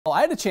Well,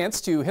 I had a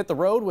chance to hit the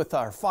road with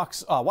our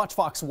WACH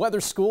Fox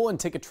Weather School and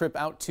take a trip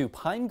out to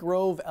Pine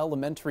Grove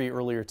Elementary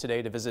earlier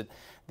today to visit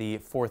the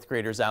fourth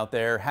graders out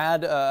there.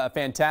 Had a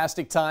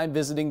fantastic time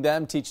visiting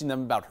them, teaching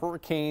them about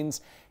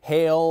hurricanes,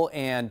 hail,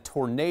 and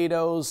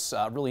tornadoes.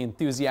 Really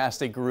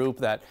enthusiastic group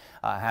that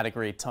had a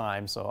great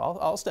time. So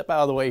I'll step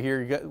out of the way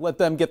here, let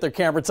them get their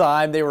camera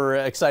time. They were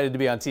excited to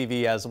be on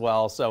TV as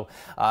well. So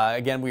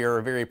again, we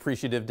are very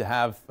appreciative to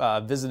have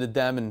visited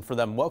them and for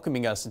them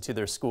welcoming us into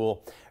their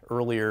school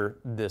earlier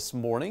this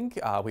morning.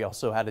 We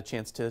also had a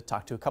chance to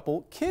talk to a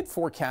couple kid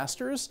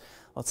forecasters.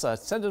 Let's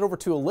send it over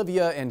to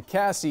Olivia and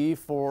Callie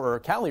for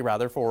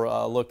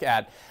a look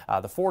at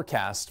the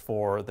forecast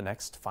for the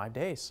next 5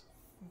 days.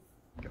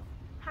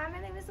 Hi, my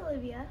name is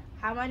Olivia.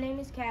 Hi, my name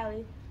is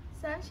Callie.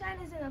 Sunshine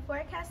is in the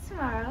forecast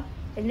tomorrow,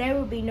 and there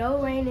will be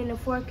no rain in the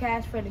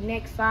forecast for the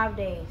next 5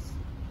 days.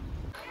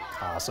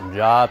 Awesome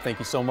job. Thank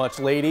you so much,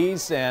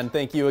 ladies. And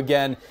thank you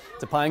again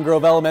to Pine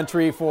Grove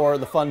Elementary for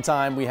the fun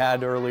time we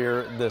had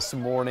earlier this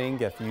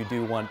morning. If you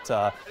do want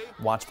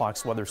WACH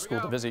Fox Weather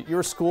School to visit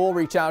your school,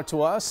 reach out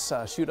to us,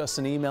 shoot us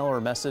an email or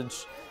a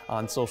message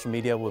on social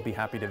media. We'll be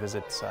happy to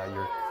visit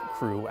your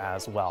crew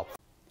as well.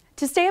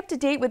 To stay up to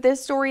date with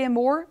this story and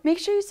more, make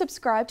sure you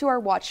subscribe to our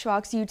WACH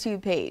Fox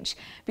YouTube page.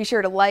 Be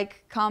sure to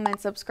like,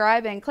 comment,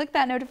 subscribe, and click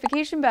that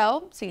notification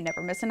bell so you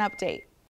never miss an update.